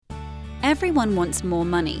Everyone wants more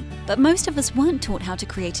money, but most of us weren't taught how to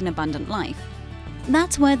create an abundant life.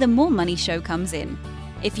 That's where the More Money Show comes in.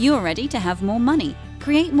 If you're ready to have more money,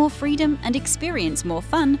 create more freedom, and experience more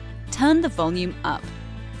fun, turn the volume up.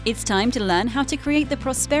 It's time to learn how to create the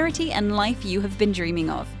prosperity and life you have been dreaming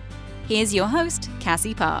of. Here's your host,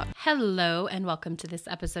 Cassie Park. Hello and welcome to this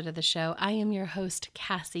episode of the show. I am your host,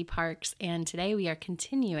 Cassie Parks, and today we are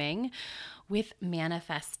continuing with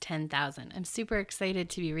Manifest 10,000. I'm super excited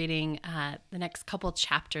to be reading the next couple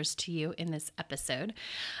chapters to you in this episode.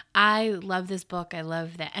 I love this book. I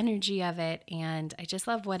love the energy of it, and I just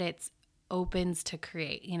love what it opens to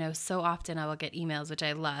create. You know, so often I will get emails, which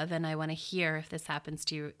I love, and I want to hear if this happens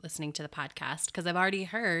to you listening to the podcast, because I've already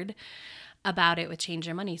heard about it with Change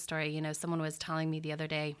Your Money Story. You know, someone was telling me the other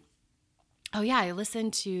day, oh yeah, I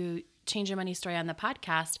listened to Change Your Money Story on the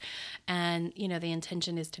podcast, and you know, the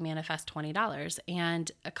intention is to manifest $20.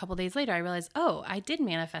 And a couple days later I realized, oh, I did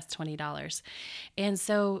manifest $20. And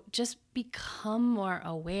so just become more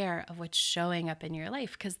aware of what's showing up in your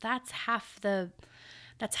life, because that's half of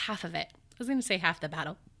it. I was going to say half the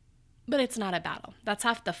battle, but it's not a battle. That's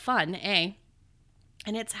half the fun, and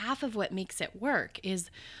it's half of what makes it work is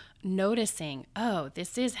noticing, oh,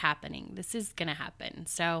 this is happening. This is going to happen.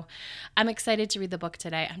 So I'm excited to read the book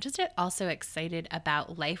today. I'm just also excited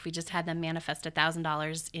about life. We just had the Manifest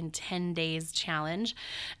 $1,000 in 10 days challenge,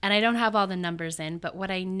 and I don't have all the numbers in, but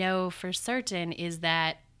what I know for certain is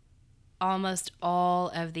that almost all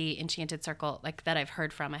of the Enchanted Circle, like that I've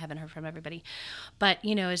heard from, I haven't heard from everybody, but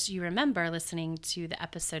you know, as you remember listening to the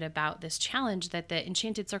episode about this challenge, that the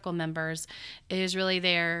Enchanted Circle members is really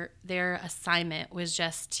their assignment was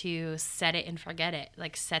just to set it and forget it,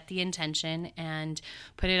 like set the intention and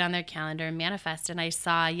put it on their calendar and manifest. And I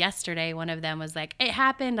saw yesterday one of them was like, it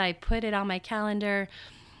happened, I put it on my calendar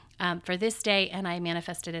for this day, and I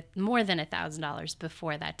manifested it more than $1,000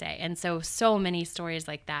 before that day. And so many stories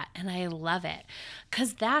like that. And I love it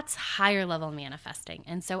because that's higher level manifesting.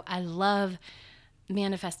 And so I love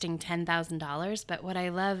manifesting $10,000, but what I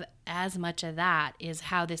love as much of that is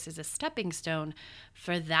how this is a stepping stone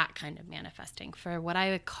for that kind of manifesting, for what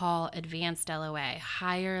I would call advanced LOA,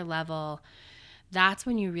 higher level. That's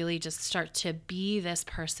when you really just start to be this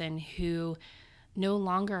person who no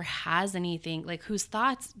longer has anything, like whose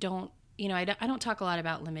thoughts don't, you know, I don't talk a lot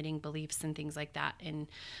about limiting beliefs and things like that and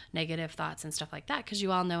negative thoughts and stuff like that, because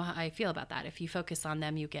you all know how I feel about that. If you focus on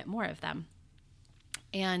them, you get more of them.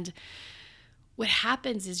 And what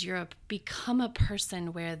happens is become a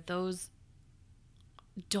person where those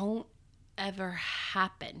don't ever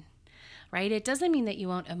happen. Right? It doesn't mean that you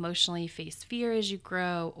won't emotionally face fear as you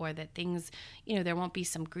grow, or that things, you know, there won't be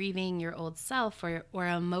some grieving your old self, or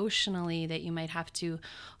emotionally that you might have to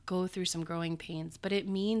go through some growing pains. But it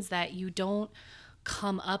means that you don't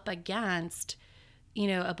come up against, you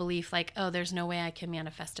know, a belief like, oh, there's no way I can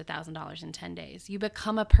manifest $1,000 in 10 days. You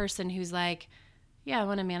become a person who's like, yeah, I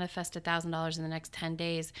want to manifest $1,000 in the next 10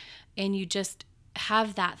 days. And you just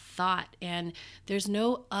have that thought, and there's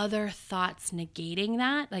no other thoughts negating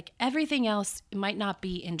that. Like everything else might not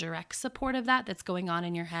be in direct support of that that's going on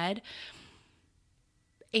in your head,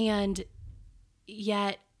 and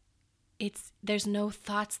yet there's no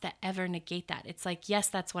thoughts that ever negate that. It's like, yes,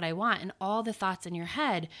 that's what I want, and all the thoughts in your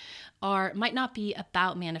head might not be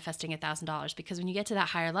about manifesting $1,000, because when you get to that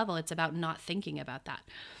higher level, it's about not thinking about that.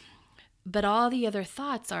 But all the other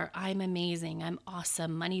thoughts are, I'm amazing, I'm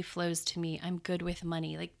awesome, money flows to me, I'm good with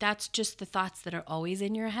money. Like that's just the thoughts that are always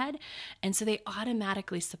in your head. And so they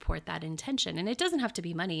automatically support that intention. And it doesn't have to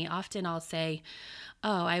be money. Often I'll say,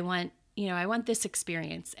 oh, I want this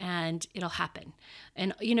experience and it'll happen.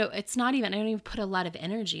 And, you know, I don't even put a lot of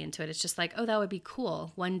energy into it. It's just like, oh, that would be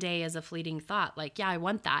cool. One day as a fleeting thought, like, yeah, I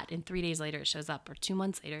want that. And 3 days later it shows up, or 2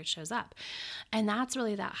 months later it shows up. And that's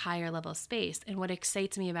really that higher level space. And what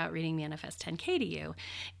excites me about reading Manifest 10K to you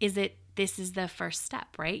is that this is the first step,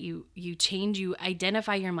 right? You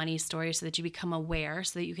identify your money story so that you become aware,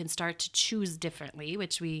 so that you can start to choose differently,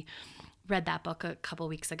 which we read that book a couple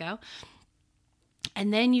weeks ago.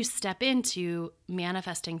 And then you step into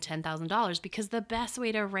manifesting $10,000, because the best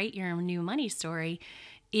way to write your new money story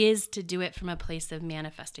is to do it from a place of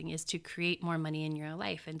manifesting, is to create more money in your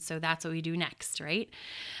life. And so that's what we do next, right?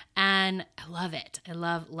 And I love it. I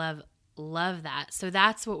love that. So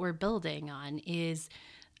that's what we're building on is,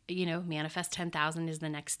 you know, manifest 10,000 is the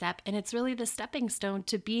next step. And it's really the stepping stone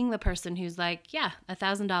to being the person who's like, yeah,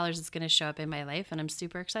 $1,000 is going to show up in my life, and I'm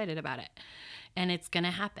super excited about it. And it's going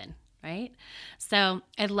to happen. Right? So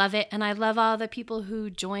I love it. And I love all the people who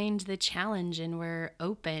joined the challenge and were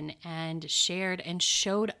open and shared and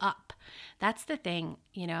showed up. That's the thing.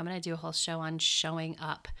 You know, I'm going to do a whole show on showing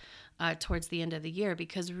up. towards the end of the year,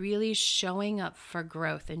 because really showing up for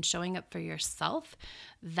growth and showing up for yourself,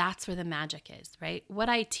 that's where the magic is, right? What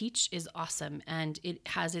I teach is awesome and it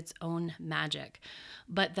has its own magic,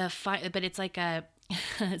 but but it's like a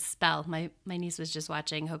spell. My niece was just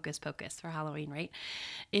watching Hocus Pocus for Halloween, right?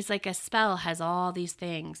 It's like a spell has all these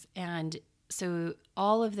things, and so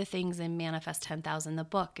all of the things in Manifest 10,000, the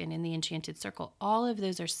book, and in the Enchanted Circle, all of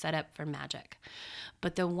those are set up for magic.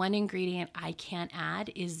 But the one ingredient I can't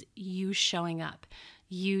add is you showing up,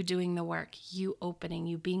 you doing the work, you opening,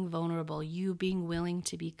 you being vulnerable, you being willing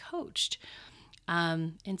to be coached.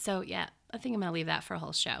 And so, yeah, I think I'm going to leave that for a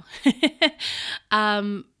whole show.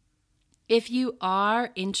 If you are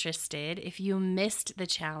interested, if you missed the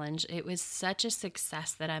challenge, it was such a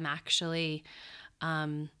success that I'm actually...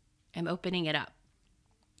 I'm opening it up.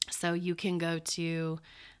 So you can go to,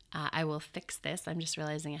 I will fix this. I'm just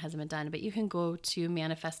realizing it hasn't been done, but you can go to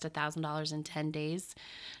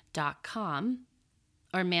manifest1000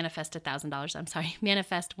 or manifest $1,000. I'm sorry,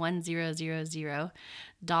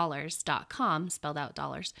 manifest1000.com, spelled out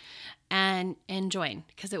dollars, and join,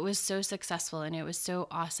 because it was so successful and it was so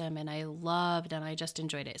awesome and I loved and I just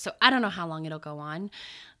enjoyed it. So I don't know how long it'll go on,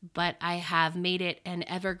 but I have made it an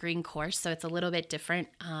evergreen course, so it's a little bit different.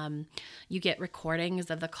 You get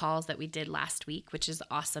recordings of the calls that we did last week, which is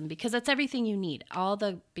awesome because that's everything you need. All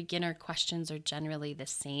the beginner questions are generally the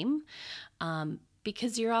same,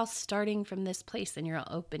 because you're all starting from this place and you're all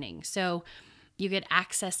opening. So you get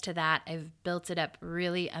access to that. I've built it up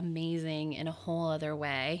really amazing in a whole other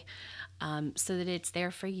way, so that it's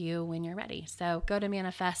there for you when you're ready. So go to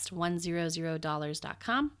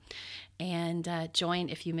manifest100dollars.com and join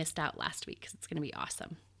if you missed out last week, because it's going to be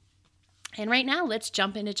awesome. And right now, let's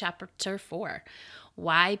jump into chapter 4,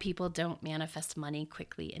 why people don't manifest money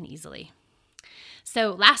quickly and easily.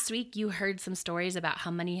 So last week, you heard some stories about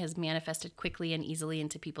how money has manifested quickly and easily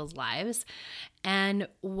into people's lives, and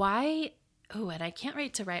why, and I can't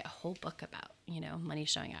wait to write a whole book about, money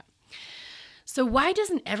showing up. So why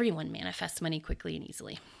doesn't everyone manifest money quickly and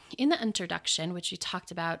easily? In the introduction, which we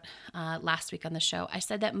talked about last week on the show, I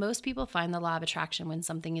said that most people find the law of attraction when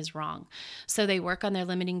something is wrong. So they work on their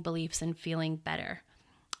limiting beliefs and feeling better.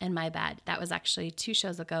 And my bad, that was actually 2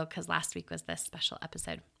 shows ago, because last week was this special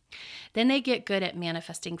episode. Then they get good at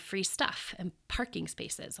manifesting free stuff and parking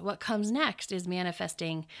spaces. What comes next is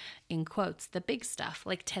manifesting, in quotes, the big stuff,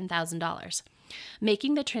 like $10,000.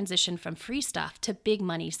 Making the transition from free stuff to big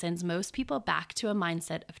money sends most people back to a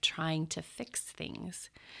mindset of trying to fix things.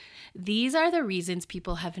 These are the reasons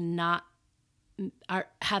people have not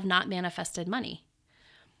manifested money.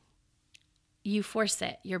 You force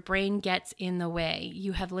it. Your brain gets in the way.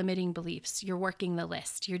 You have limiting beliefs. You're working the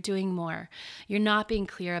list. You're doing more. You're not being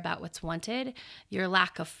clear about what's wanted. Your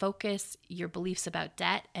lack of focus, your beliefs about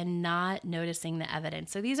debt, and not noticing the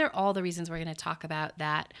evidence. So these are all the reasons we're going to talk about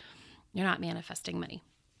that you're not manifesting money.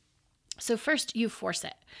 So first, you force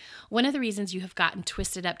it. One of the reasons you have gotten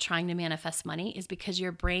twisted up trying to manifest money is because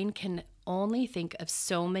your brain can only think of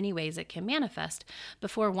so many ways it can manifest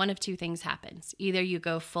before one of 2 things happens. Either you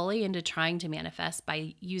go fully into trying to manifest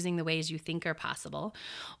by using the ways you think are possible,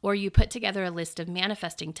 or you put together a list of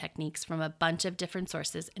manifesting techniques from a bunch of different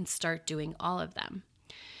sources and start doing all of them.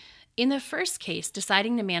 In the first case,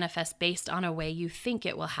 deciding to manifest based on a way you think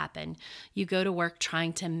it will happen, you go to work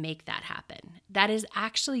trying to make that happen. That is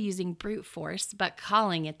actually using brute force, but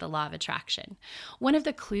calling it the law of attraction. One of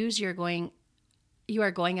the clues you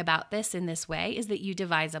are going about this in this way is that you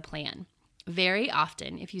devise a plan. Very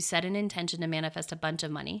often, if you set an intention to manifest a bunch of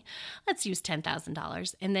money, let's use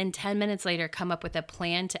 $10,000, and then 10 minutes later come up with a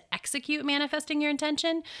plan to execute manifesting your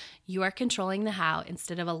intention, you are controlling the how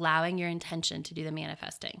instead of allowing your intention to do the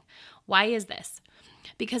manifesting. Why is this?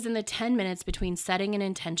 Because in the 10 minutes between setting an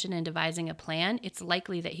intention and devising a plan, it's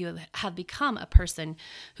likely that you have become a person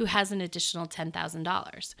who has an additional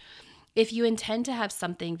 $10,000. If you intend to have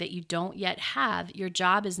something that you don't yet have, your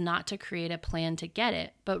job is not to create a plan to get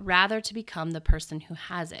it, but rather to become the person who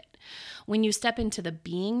has it. When you step into the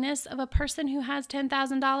beingness of a person who has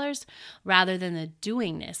 $10,000, rather than the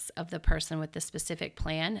doingness of the person with the specific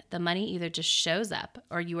plan, the money either just shows up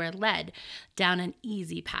or you are led down an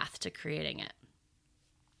easy path to creating it.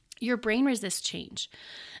 Your brain resists change.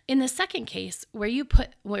 In the second case, where you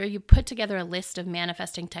put together a list of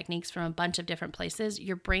manifesting techniques from a bunch of different places,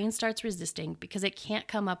 your brain starts resisting because it can't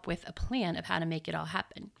come up with a plan of how to make it all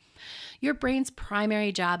happen. Your brain's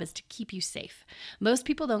primary job is to keep you safe. Most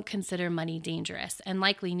people don't consider money dangerous, and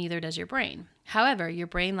likely neither does your brain. However, your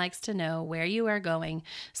brain likes to know where you are going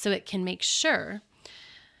so it can make sure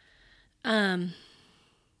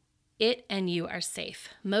It and you are safe.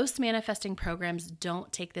 Most manifesting programs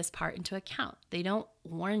don't take this part into account. They don't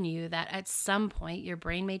warn you that at some point your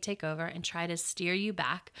brain may take over and try to steer you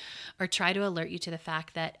back or try to alert you to the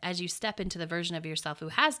fact that as you step into the version of yourself who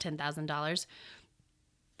has $10,000,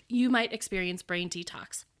 you might experience brain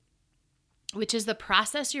detox, which is the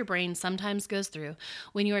process your brain sometimes goes through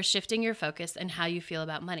when you are shifting your focus and how you feel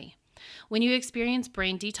about money. When you experience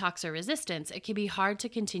brain detox or resistance, it can be hard to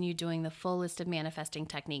continue doing the full list of manifesting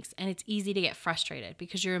techniques, and it's easy to get frustrated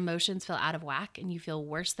because your emotions feel out of whack and you feel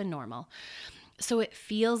worse than normal. So it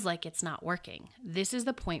feels like it's not working. This is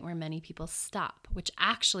the point where many people stop, which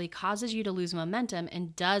actually causes you to lose momentum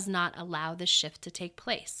and does not allow the shift to take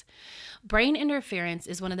place. Brain interference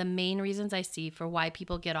is one of the main reasons I see for why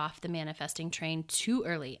people get off the manifesting train too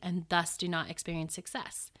early and thus do not experience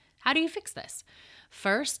success. How do you fix this?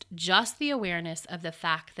 First, just the awareness of the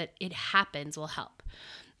fact that it happens will help.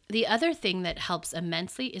 The other thing that helps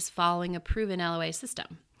immensely is following a proven LOA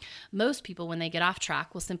system. Most people, when they get off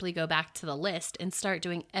track, will simply go back to the list and start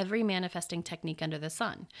doing every manifesting technique under the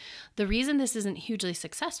sun. The reason this isn't hugely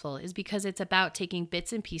successful is because it's about taking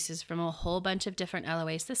bits and pieces from a whole bunch of different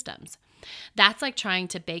LOA systems. That's like trying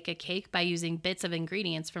to bake a cake by using bits of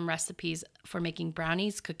ingredients from recipes for making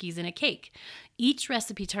brownies, cookies, and a cake. Each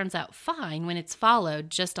recipe turns out fine when it's followed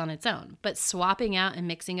just on its own, but swapping out and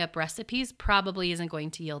mixing up recipes probably isn't going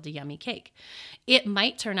to yield a yummy cake. It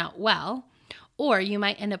might turn out well, or you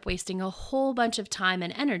might end up wasting a whole bunch of time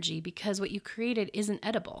and energy because what you created isn't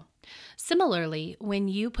edible. Similarly, when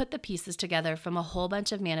you put the pieces together from a whole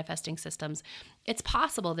bunch of manifesting systems, it's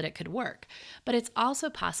possible that it could work, but it's also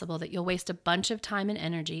possible that you'll waste a bunch of time and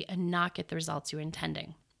energy and not get the results you were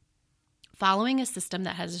intending. Following a system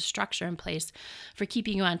that has a structure in place for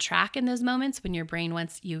keeping you on track in those moments when your brain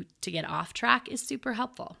wants you to get off track is super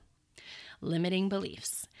helpful. Limiting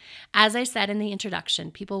beliefs. As I said in the introduction,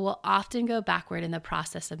 people will often go backward in the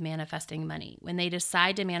process of manifesting money. When they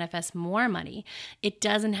decide to manifest more money, it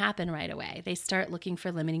doesn't happen right away. They start looking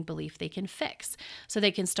for limiting belief they can fix so they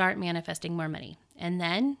can start manifesting more money. And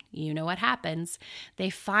then, you know what happens. They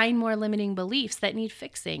find more limiting beliefs that need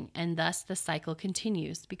fixing, and thus the cycle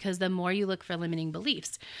continues because the more you look for limiting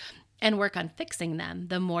beliefs and work on fixing them,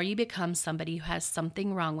 the more you become somebody who has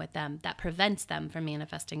something wrong with them that prevents them from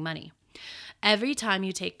manifesting money. Every time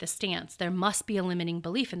you take the stance, there must be a limiting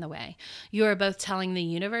belief in the way. You are both telling the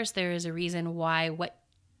universe there is a reason why what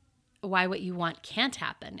you want can't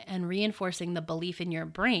happen, and reinforcing the belief in your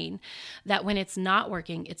brain that when it's not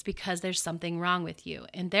working, it's because there's something wrong with you,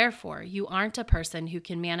 and therefore you aren't a person who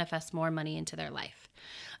can manifest more money into their life.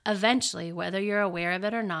 Eventually, whether you're aware of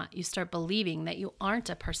it or not, you start believing that you aren't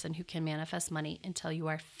a person who can manifest money until you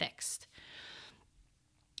are fixed.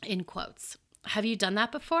 In quotes. Have you done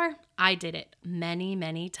that before? I did it many,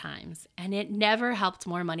 many times, and it never helped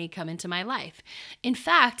more money come into my life. In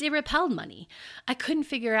fact, it repelled money. I couldn't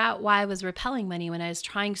figure out why I was repelling money when I was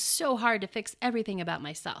trying so hard to fix everything about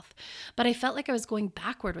myself, but I felt like I was going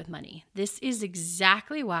backward with money. This is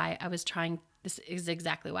exactly why I was trying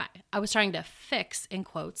to fix, in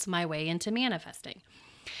quotes, my way into manifesting.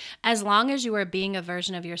 As long as you are being a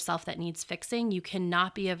version of yourself that needs fixing, you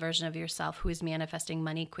cannot be a version of yourself who is manifesting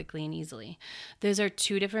money quickly and easily. Those are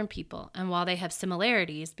two different people, and while they have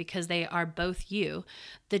similarities because they are both you,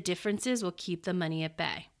 the differences will keep the money at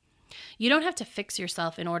bay. You don't have to fix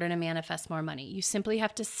yourself in order to manifest more money. You simply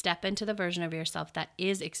have to step into the version of yourself that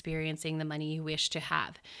is experiencing the money you wish to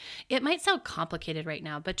have. It might sound complicated right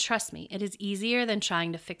now, but trust me, it is easier than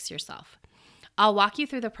trying to fix yourself. I'll walk you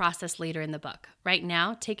through the process later in the book. Right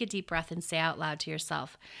now, take a deep breath and say out loud to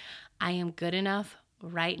yourself, I am good enough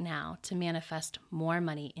right now to manifest more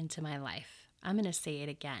money into my life. I'm going to say it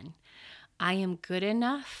again. I am good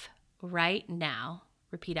enough right now.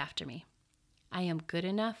 Repeat after me. I am good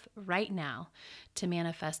enough right now to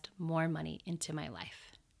manifest more money into my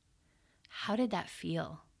life. How did that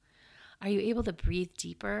feel? Are you able to breathe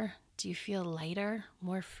deeper? Do you feel lighter,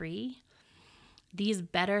 more free? These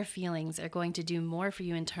better feelings are going to do more for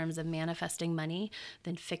you in terms of manifesting money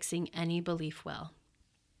than fixing any belief will.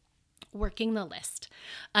 Working the list.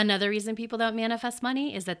 Another reason people don't manifest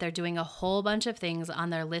money is that they're doing a whole bunch of things on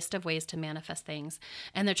their list of ways to manifest things,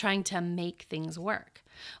 and they're trying to make things work.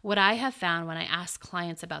 What I have found when I ask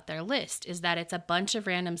clients about their list is that it's a bunch of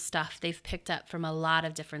random stuff they've picked up from a lot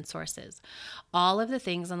of different sources. All of the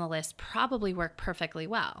things on the list probably work perfectly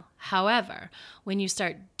well. However, when you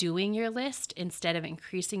start doing your list instead of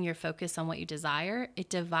increasing your focus on what you desire, it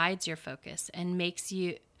divides your focus and makes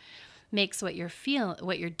what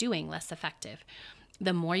you're doing less effective.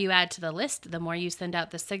 The more you add to the list, the more you send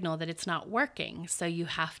out the signal that it's not working, so you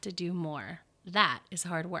have to do more. That is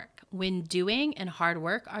hard work. When doing and hard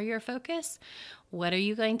work are your focus, what are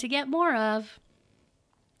you going to get more of?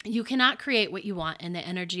 You cannot create what you want in the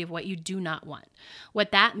energy of what you do not want.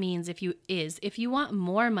 What that means if you want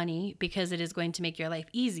more money because it is going to make your life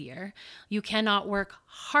easier, you cannot work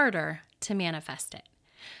harder to manifest it.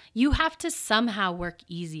 You have to somehow work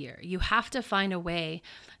easier. You have to find a way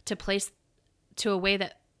to place to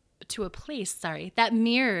a place that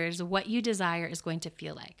mirrors what you desire is going to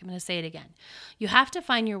feel like. I'm going to say it again. You have to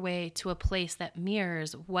find your way to a place that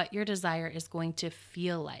mirrors what your desire is going to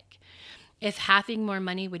feel like. If having more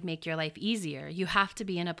money would make your life easier, you have to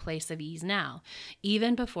be in a place of ease now,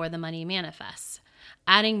 even before the money manifests.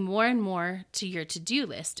 Adding more and more to your to-do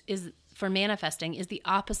list for manifesting is the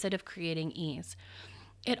opposite of creating ease.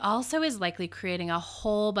 It also is likely creating a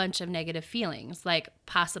whole bunch of negative feelings, like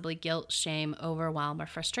possibly guilt, shame, overwhelm, or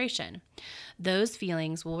frustration. Those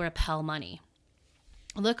feelings will repel money.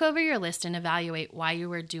 Look over your list and evaluate why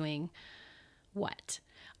you are doing what.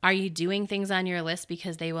 Are you doing things on your list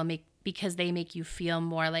because they make you feel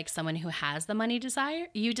more like someone who has the money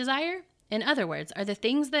you desire? In other words, are they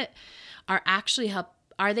things that are actually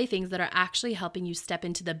helping you step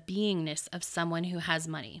into the beingness of someone who has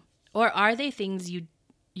money? Or are they things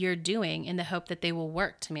you're doing in the hope that they will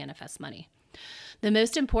work to manifest money? The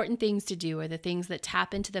most important things to do are the things that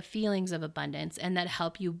tap into the feelings of abundance and that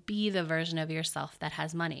help you be the version of yourself that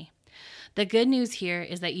has money. The good news here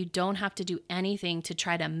is that you don't have to do anything to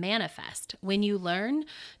try to manifest. When you learn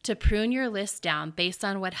to prune your list down based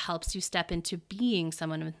on what helps you step into being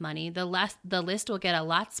someone with money, the list will get a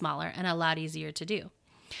lot smaller and a lot easier to do.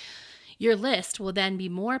 Your list will then be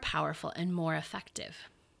more powerful and more effective.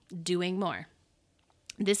 Doing more.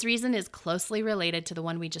 This reason is closely related to the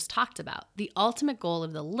one we just talked about. The ultimate goal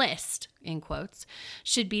of the list, in quotes,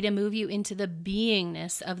 should be to move you into the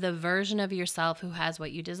beingness of the version of yourself who has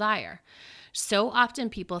what you desire. So often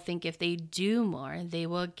people think if they do more, they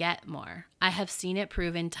will get more. I have seen it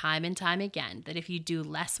proven time and time again that if you do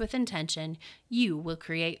less with intention, you will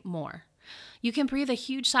create more. You can breathe a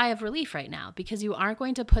huge sigh of relief right now because you aren't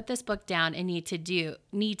going to put this book down and need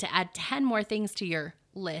to add 10 more things to your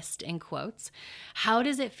list, in quotes. How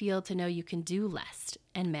does it feel to know you can do less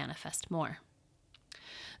and manifest more?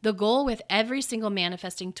 The goal with every single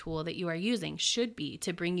manifesting tool that you are using should be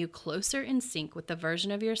to bring you closer in sync with the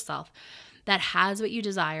version of yourself that has what you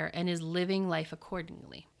desire and is living life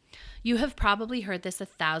accordingly. You have probably heard this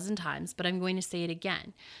 1,000 times, but I'm going to say it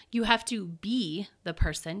again. You have to be the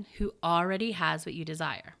person who already has what you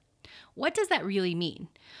desire. What does that really mean?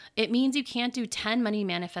 It means you can't do 10 money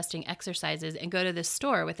manifesting exercises and go to the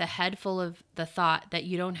store with a head full of the thought that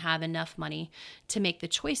you don't have enough money to make the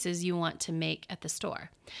choices you want to make at the store.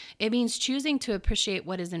 It means choosing to appreciate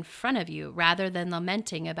what is in front of you rather than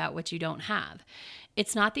lamenting about what you don't have.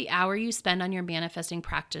 It's not the hour you spend on your manifesting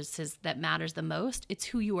practices that matters the most. It's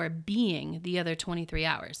who you are being the other 23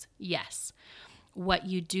 hours. Yes, what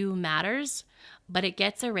you do matters, but it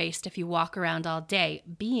gets erased if you walk around all day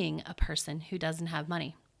being a person who doesn't have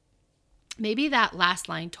money. Maybe that last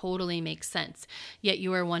line totally makes sense, yet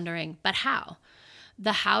you are wondering, but how?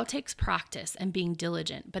 The how takes practice and being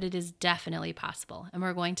diligent, but it is definitely possible, and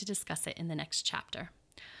we're going to discuss it in the next chapter.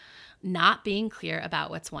 Not being clear about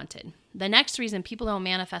what's wanted. The next reason people don't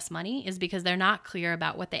manifest money is because they're not clear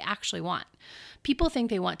about what they actually want. People think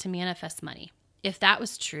they want to manifest money. If that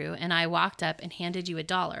was true and I walked up and handed you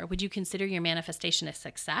 $1, would you consider your manifestation a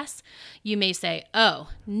success? You may say, oh,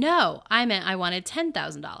 no, I meant I wanted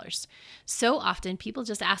 $10,000. So often people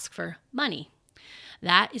just ask for money.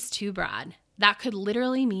 That is too broad. That could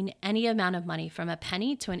literally mean any amount of money from a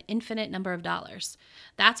penny to an infinite number of dollars.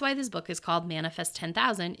 That's why this book is called Manifest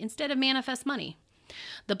 10,000 instead of Manifest Money.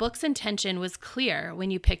 The book's intention was clear when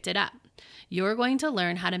you picked it up. You're going to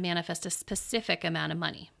learn how to manifest a specific amount of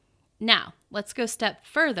money. Now, let's go a step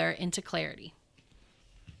further into clarity.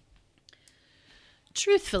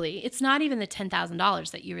 Truthfully, it's not even the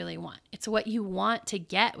 $10,000 that you really want. It's what you want to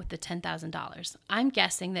get with the $10,000. I'm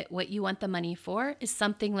guessing that what you want the money for is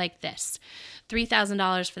something like this.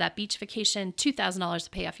 $3,000 for that beach vacation, $2,000 to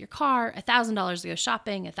pay off your car, $1,000 to go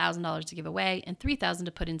shopping, $1,000 to give away, and $3,000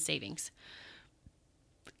 to put in savings.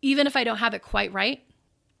 Even if I don't have it quite right,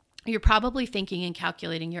 you're probably thinking and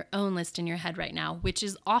calculating your own list in your head right now, which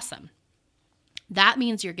is awesome. That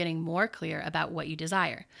means you're getting more clear about what you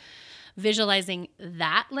desire. Visualizing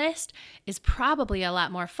that list is probably a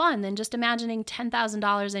lot more fun than just imagining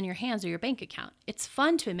 $10,000 in your hands or your bank account. It's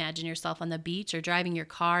fun to imagine yourself on the beach or driving your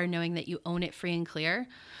car knowing that you own it free and clear.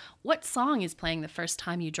 What song is playing the first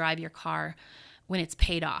time you drive your car when it's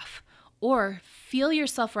paid off? Or feel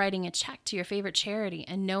yourself writing a check to your favorite charity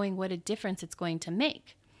and knowing what a difference it's going to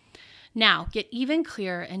make. Now, get even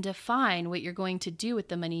clearer and define what you're going to do with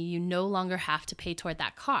the money you no longer have to pay toward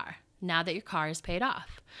that car now that your car is paid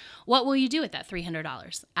off. What will you do with that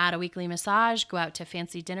 $300? Add a weekly massage, go out to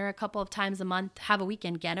fancy dinner a couple of times a month, have a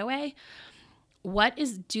weekend getaway? What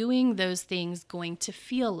is doing those things going to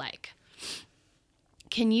feel like?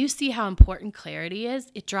 Can you see how important clarity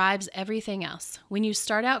is? It drives everything else. When you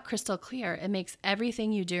start out crystal clear, it makes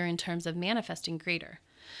everything you do in terms of manifesting greater.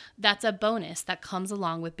 That's a bonus that comes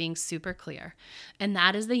along with being super clear. And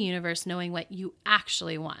that is the universe knowing what you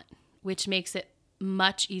actually want, which makes it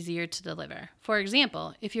much easier to deliver. For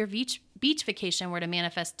example, if your beach vacation were to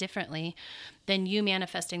manifest differently than you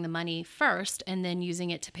manifesting the money first and then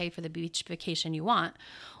using it to pay for the beach vacation you want,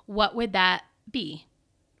 what would that be?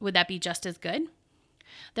 Would that be just as good?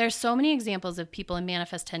 There are so many examples of people in the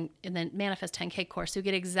Manifest 10K course who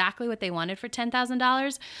get exactly what they wanted for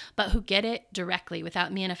 $10,000, but who get it directly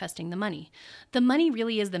without manifesting the money. The money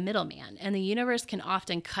really is the middleman, and the universe can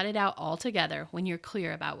often cut it out altogether when you're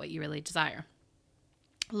clear about what you really desire.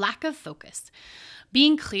 Lack of focus.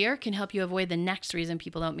 Being clear can help you avoid the next reason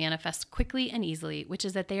people don't manifest quickly and easily, which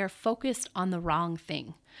is that they are focused on the wrong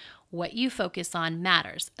thing. What you focus on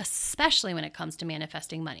matters, especially when it comes to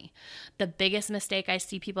manifesting money. The biggest mistake I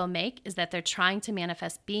see people make is that they're trying to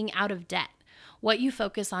manifest being out of debt. What you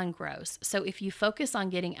focus on grows. So if you focus on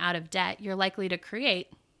getting out of debt, you're likely to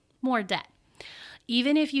create more debt.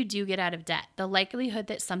 Even if you do get out of debt, the likelihood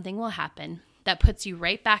that something will happen that puts you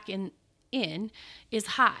right back in is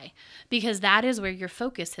high, because that is where your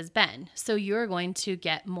focus has been. So you're going to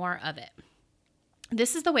get more of it.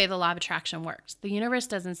 This is the way the law of attraction works. The universe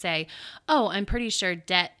doesn't say, oh, I'm pretty sure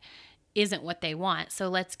debt isn't what they want, so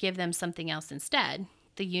let's give them something else instead.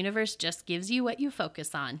 The universe just gives you what you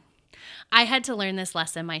focus on. I had to learn this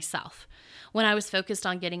lesson myself. When I was focused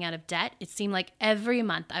on getting out of debt, it seemed like every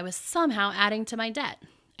month I was somehow adding to my debt.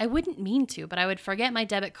 I wouldn't mean to, but I would forget my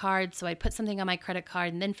debit card, so I'd put something on my credit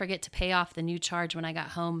card and then forget to pay off the new charge when I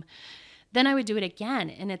got home. Then I would do it again,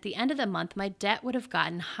 and at the end of the month, my debt would have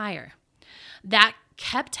gotten higher. That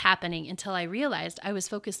kept happening until I realized I was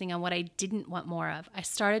focusing on what I didn't want more of. I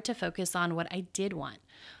started to focus on what I did want: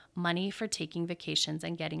 money for taking vacations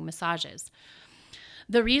and getting massages.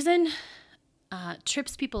 The reason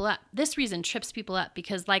trips people up. This reason trips people up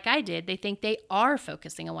because, like I did, they think they are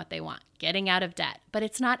focusing on what they want, getting out of debt, but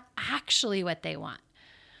it's not actually what they want.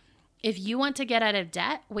 If you want to get out of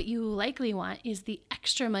debt, what you likely want is the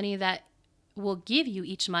extra money that will give you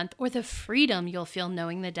each month, or the freedom you'll feel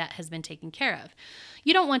knowing the debt has been taken care of.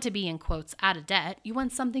 You don't want to be, in quotes, out of debt. You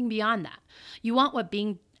want something beyond that. You want what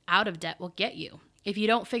being out of debt will get you. If you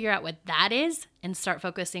don't figure out what that is and start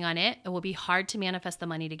focusing on it, it will be hard to manifest the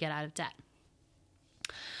money to get out of debt.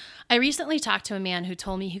 I recently talked to a man who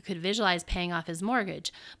told me he could visualize paying off his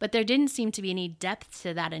mortgage, but there didn't seem to be any depth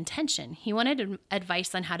to that intention. He wanted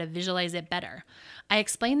advice on how to visualize it better. I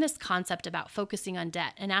explained this concept about focusing on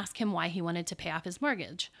debt and asked him why he wanted to pay off his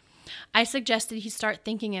mortgage. I suggested he start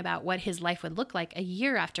thinking about what his life would look like a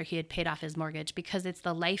year after he had paid off his mortgage, because it's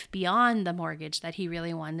the life beyond the mortgage that he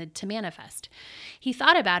really wanted to manifest. He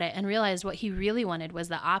thought about it and realized what he really wanted was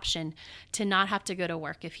the option to not have to go to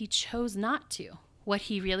work if he chose not to. What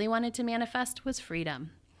he really wanted to manifest was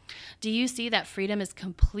freedom. Do you see that freedom is a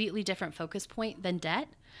completely different focus point than debt?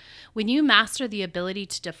 When you master the ability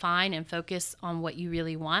to define and focus on what you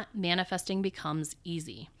really want, manifesting becomes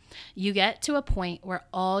easy. You get to a point where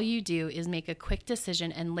all you do is make a quick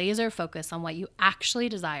decision and laser focus on what you actually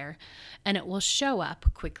desire, and it will show up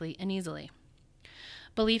quickly and easily.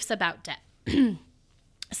 Beliefs about debt.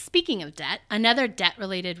 Speaking of debt, another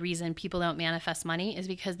debt-related reason people don't manifest money is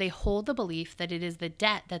because they hold the belief that it is the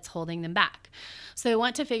debt that's holding them back. So they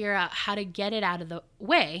want to figure out how to get it out of the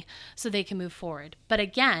way so they can move forward. But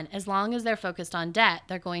again, as long as they're focused on debt,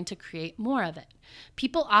 they're going to create more of it.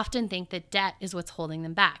 People often think that debt is what's holding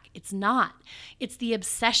them back. It's not. It's the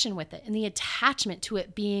obsession with it and the attachment to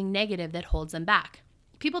it being negative that holds them back.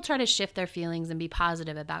 People try to shift their feelings and be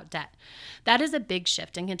positive about debt. That is a big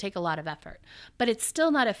shift and can take a lot of effort, but it's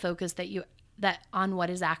still not a focus that on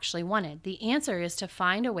what is actually wanted. The answer is to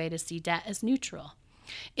find a way to see debt as neutral.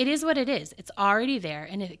 It is what it is. It's already there,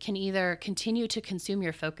 and it can either continue to consume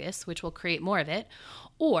your focus, which will create more of it,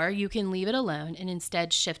 or you can leave it alone and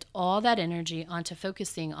instead shift all that energy onto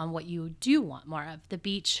focusing on what you do want more of: the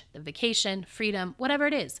beach, the vacation, freedom, whatever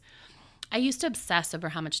it is. I used to obsess over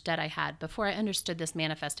how much debt I had before I understood this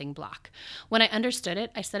manifesting block. When I understood it,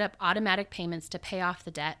 I set up automatic payments to pay off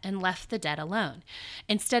the debt and left the debt alone.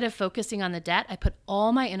 Instead of focusing on the debt, I put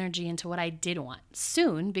all my energy into what I did want.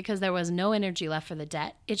 Soon, because there was no energy left for the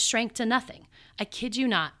debt, it shrank to nothing. I kid you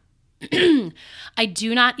not. I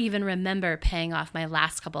do not even remember paying off my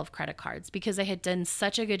last couple of credit cards because I had done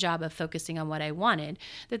such a good job of focusing on what I wanted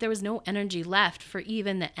that there was no energy left for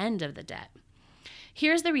even the end of the debt.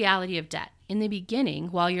 Here's the reality of debt. In the beginning,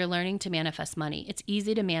 while you're learning to manifest money, it's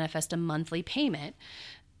easy to manifest a monthly payment.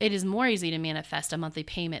 It is more easy to manifest a monthly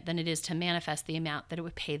payment than it is to manifest the amount that it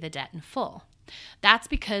would pay the debt in full. That's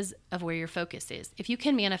because of where your focus is. If you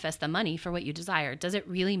can manifest the money for what you desire, does it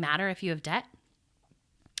really matter if you have debt?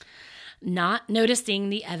 Not noticing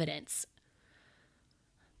the evidence.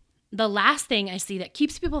 The last thing I see that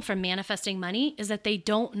keeps people from manifesting money is that they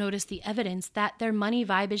don't notice the evidence that their money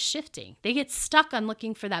vibe is shifting. They get stuck on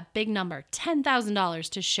looking for that big number, $10,000,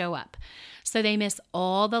 to show up. So they miss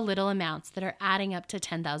all the little amounts that are adding up to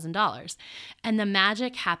 $10,000 and the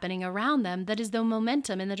magic happening around them that is the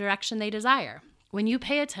momentum in the direction they desire. When you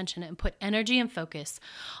pay attention and put energy and focus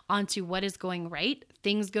onto what is going right,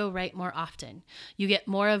 things go right more often. You get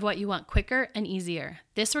more of what you want quicker and easier.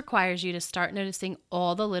 This requires you to start noticing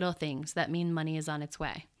all the little things that mean money is on its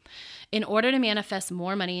way. In order to manifest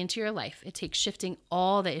more money into your life, it takes shifting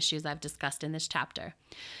all the issues I've discussed in this chapter.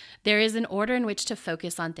 There is an order in which to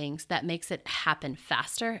focus on things that makes it happen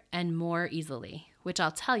faster and more easily, which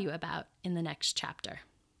I'll tell you about in the next chapter.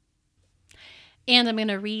 And I'm going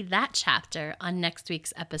to read that chapter on next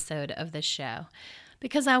week's episode of the show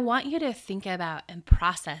because I want you to think about and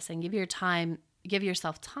process and give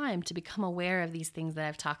yourself time to become aware of these things that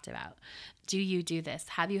I've talked about. Do you do this?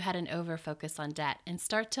 Have you had an over focus on debt? And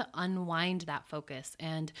start to unwind that focus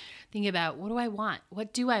and think about, what do I want?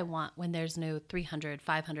 What do I want when there's no $300,000,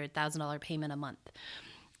 $500,000, $1,000 payment a month?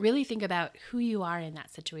 Really think about who you are in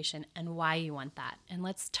that situation and why you want that. And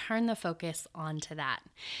let's turn the focus onto that.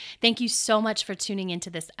 Thank you so much for tuning into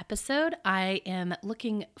this episode. I am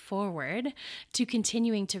looking forward to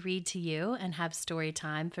continuing to read to you and have story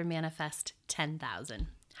time for Manifest 10,000.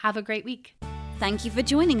 Have a great week. Thank you for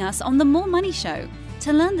joining us on The More Money Show.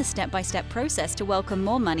 To learn the step-by-step process to welcome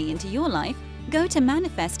more money into your life, go to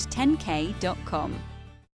manifest10k.com.